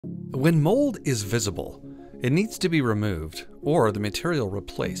When mold is visible, it needs to be removed or the material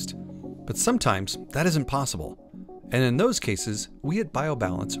replaced. But sometimes that isn't possible. And in those cases, we at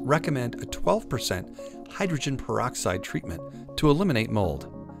BioBalance recommend a 12% hydrogen peroxide treatment to eliminate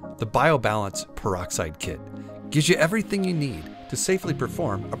mold. The BioBalance Peroxide Kit gives you everything you need to safely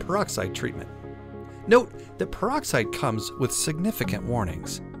perform a peroxide treatment. Note that peroxide comes with significant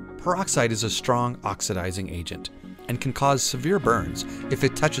warnings. Peroxide is a strong oxidizing agent and can cause severe burns if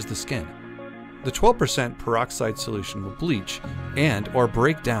it touches the skin. The 12% peroxide solution will bleach and/or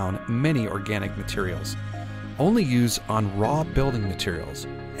break down many organic materials. Only use on raw building materials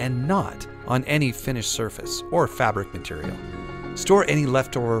and not on any finished surface or fabric material. Store any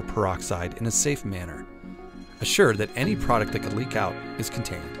leftover peroxide in a safe manner. Assure that any product that could leak out is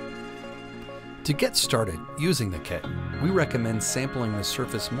contained. To get started using the kit, we recommend sampling the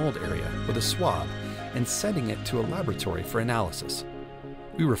surface mold area with a swab and sending it to a laboratory for analysis.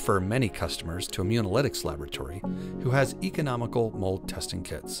 We refer many customers to Immunolytics Laboratory, who has economical mold testing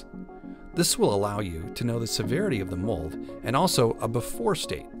kits. This will allow you to know the severity of the mold and also a before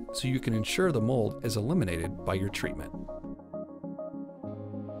state, so you can ensure the mold is eliminated by your treatment.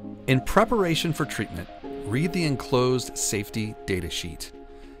 In preparation for treatment, read the enclosed safety data sheet,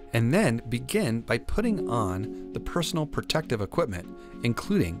 and then begin by putting on the personal protective equipment,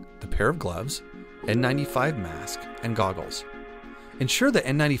 including the pair of gloves, N95 mask, and goggles. Ensure the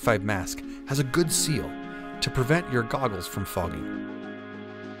N95 mask has a good seal to prevent your goggles from fogging.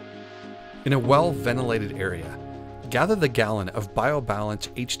 In a well-ventilated area, gather the gallon of BioBalance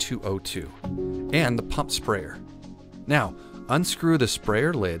H202 and the pump sprayer. Now, unscrew the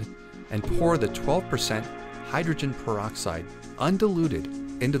sprayer lid and pour the 12% hydrogen peroxide undiluted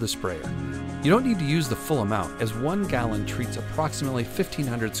into the sprayer. You don't need to use the full amount, as 1 gallon treats approximately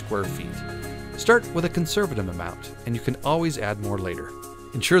 1,500 square feet. Start with a conservative amount, and you can always add more later.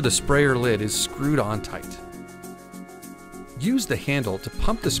 Ensure the sprayer lid is screwed on tight. Use the handle to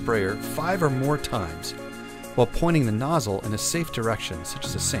pump the sprayer 5 or more times while pointing the nozzle in a safe direction, such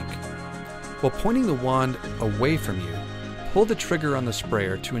as a sink. While pointing the wand away from you, pull the trigger on the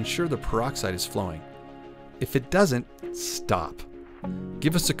sprayer to ensure the peroxide is flowing. If it doesn't, stop.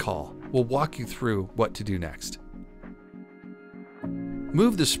 Give us a call. We'll walk you through what to do next.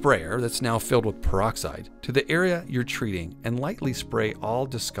 Move the sprayer, that's now filled with peroxide, to the area you're treating and lightly spray all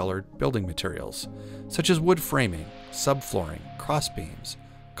discolored building materials, such as wood framing, subflooring, crossbeams,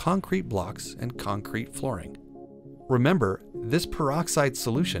 concrete blocks, and concrete flooring. Remember, this peroxide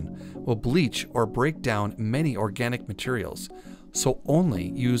solution will bleach or break down many organic materials, so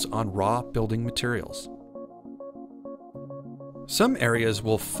only use on raw building materials. Some areas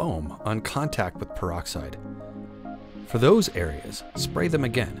will foam on contact with peroxide. For those areas, spray them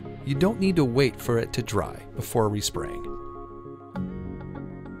again. You don't need to wait for it to dry before respraying.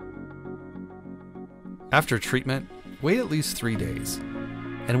 After treatment, wait at least 3 days,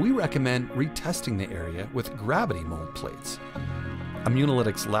 and we recommend retesting the area with gravity mold plates.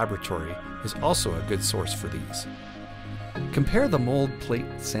 Immunolytics Laboratory is also a good source for these. Compare the mold plate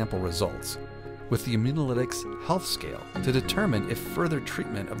sample results with the Immunolytics Health Scale to determine if further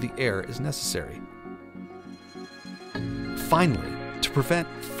treatment of the air is necessary. Finally, to prevent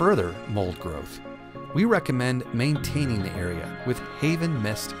further mold growth, we recommend maintaining the area with Haven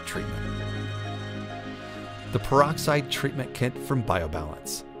Mist treatment. The Peroxide Treatment Kit from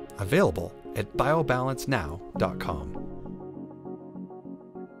BioBalance, availabale at biobalancenow.com.